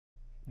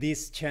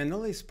This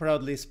channel is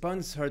proudly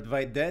sponsored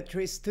by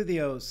Dead3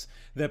 Studios,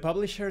 the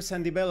publishers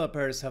and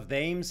developers of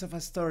Dames of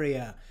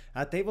Asstoria,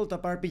 a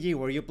tabletop RPG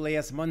where you play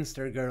as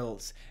monster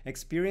girls,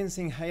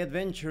 experiencing high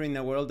adventure in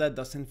a world that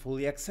doesn't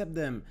fully accept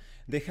them.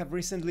 They have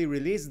recently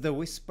released the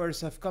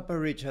Whispers of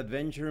Copperridge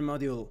adventure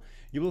module.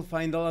 You will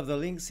find all of the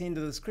links in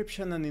the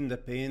description and in the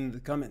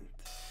pinned comment.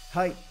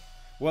 Hi,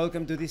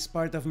 welcome to this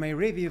part of my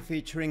review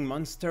featuring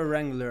Monster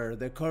Wrangler,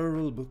 the core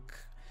rulebook.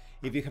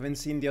 If you haven't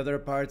seen the other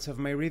parts of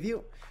my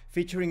review,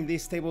 featuring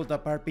this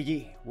tabletop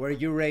RPG, where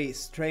you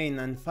race, train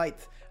and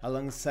fight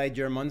alongside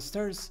your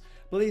monsters,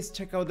 please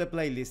check out the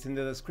playlist in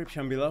the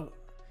description below.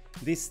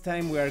 This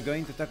time we are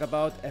going to talk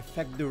about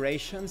effect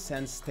durations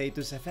and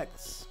status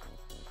effects.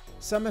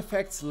 Some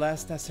effects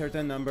last a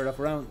certain number of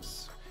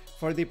rounds.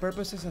 For the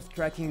purposes of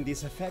tracking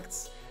these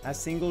effects, a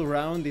single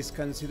round is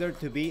considered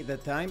to be the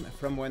time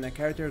from when a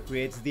character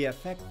creates the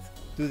effect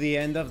to the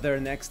end of their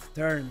next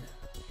turn.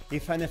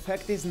 If an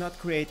effect is not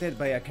created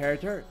by a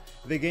character,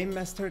 the Game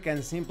Master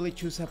can simply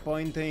choose a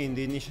point in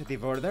the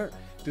initiative order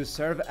to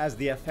serve as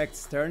the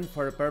effect's turn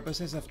for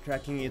purposes of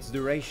tracking its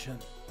duration.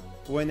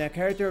 When a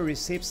character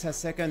receives a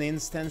second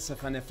instance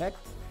of an effect,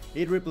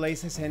 it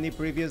replaces any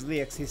previously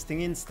existing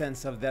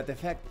instance of that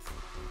effect.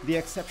 The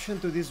exception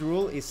to this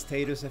rule is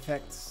status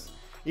effects.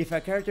 If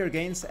a character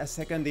gains a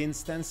second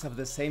instance of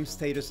the same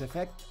status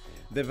effect,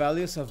 the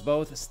values of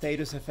both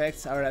status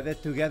effects are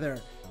added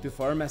together to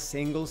form a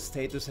single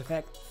status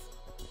effect.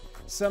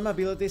 Some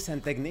abilities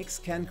and techniques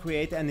can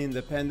create an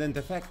independent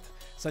effect,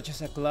 such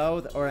as a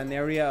cloud or an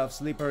area of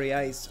slippery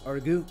ice or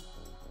goo.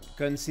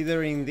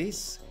 Considering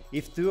this,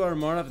 if two or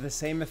more of the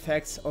same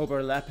effects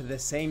overlap the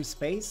same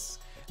space,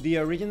 the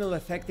original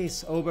effect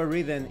is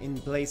overridden in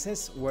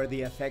places where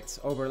the effects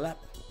overlap.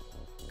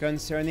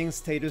 Concerning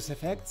status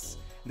effects,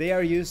 they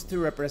are used to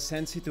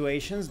represent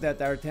situations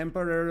that are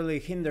temporarily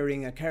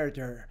hindering a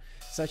character,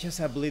 such as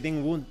a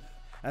bleeding wound,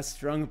 a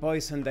strong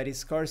poison that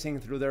is coursing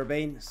through their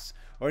veins,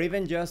 or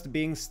even just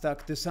being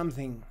stuck to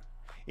something.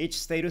 Each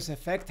status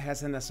effect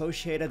has an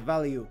associated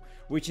value,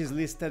 which is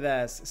listed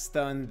as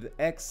stunned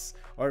X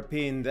or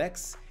pinned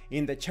X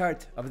in the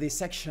chart of this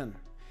section.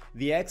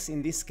 The X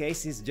in this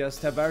case is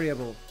just a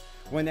variable.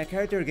 When a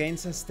character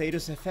gains a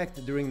status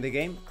effect during the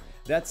game,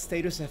 that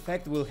status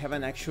effect will have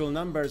an actual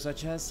number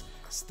such as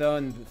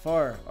stunned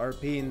 4 or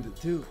pinned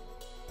 2.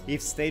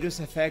 If status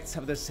effects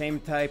of the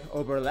same type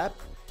overlap,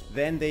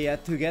 then they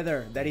add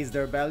together, that is,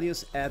 their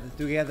values add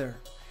together.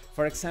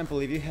 For example,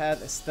 if you had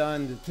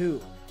stunned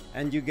 2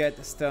 and you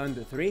get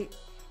stunned 3,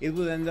 it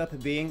would end up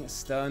being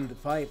stunned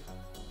 5.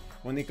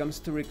 When it comes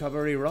to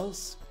recovery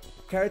rolls,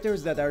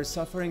 characters that are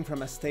suffering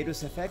from a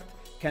status effect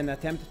can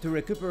attempt to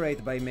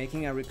recuperate by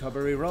making a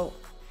recovery roll.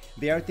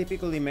 They are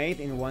typically made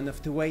in one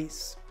of two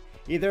ways,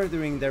 either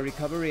during the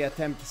recovery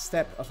attempt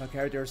step of a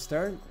character's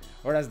turn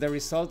or as the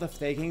result of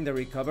taking the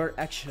recover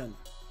action.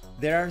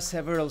 There are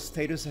several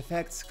status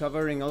effects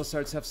covering all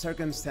sorts of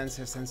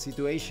circumstances and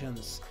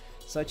situations,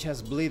 such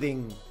as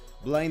bleeding,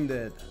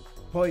 blinded,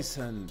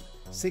 poisoned,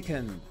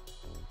 sickened.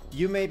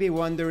 You may be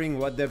wondering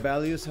what the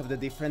values of the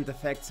different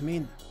effects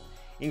mean.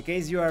 In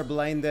case you are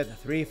blinded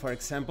 3, for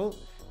example,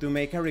 to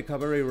make a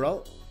recovery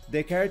roll,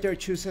 the character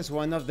chooses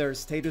one of their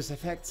status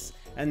effects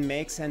and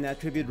makes an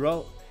attribute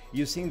roll,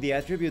 using the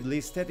attribute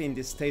listed in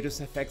the status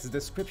effect's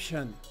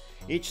description.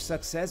 Each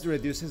success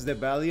reduces the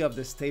value of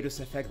the status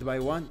effect by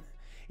 1.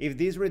 If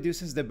this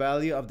reduces the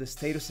value of the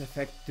status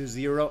effect to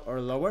 0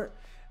 or lower,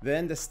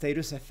 then the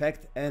status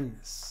effect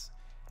ends.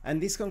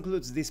 And this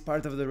concludes this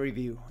part of the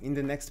review. In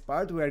the next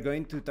part we are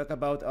going to talk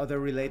about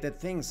other related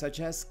things such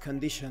as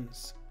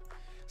conditions.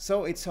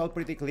 So it's all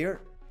pretty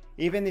clear.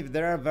 Even if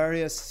there are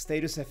various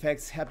status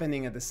effects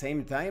happening at the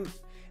same time,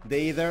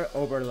 they either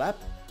overlap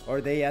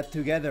or they add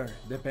together,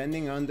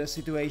 depending on the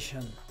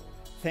situation.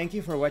 Thank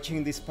you for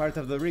watching this part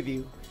of the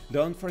review.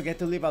 Don't forget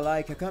to leave a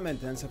like, a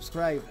comment and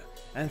subscribe.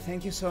 And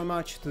thank you so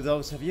much to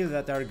those of you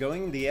that are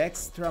going the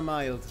extra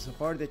mile to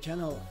support the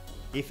channel.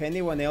 If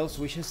anyone else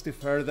wishes to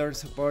further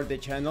support the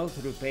channel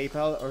through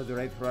PayPal or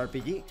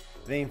Direct4RPG,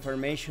 the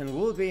information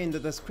will be in the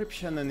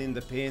description and in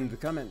the pinned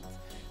comment.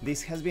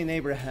 This has been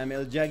Abraham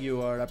El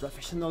Jaguar, a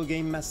professional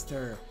game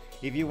master.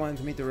 If you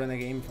want me to run a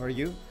game for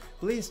you,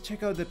 please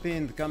check out the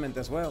pinned comment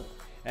as well.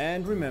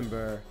 And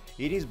remember,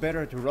 it is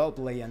better to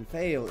roleplay and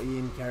fail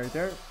in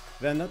character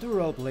than not to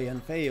roleplay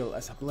and fail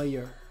as a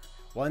player.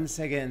 Once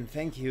again,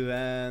 thank you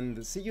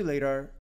and see you later.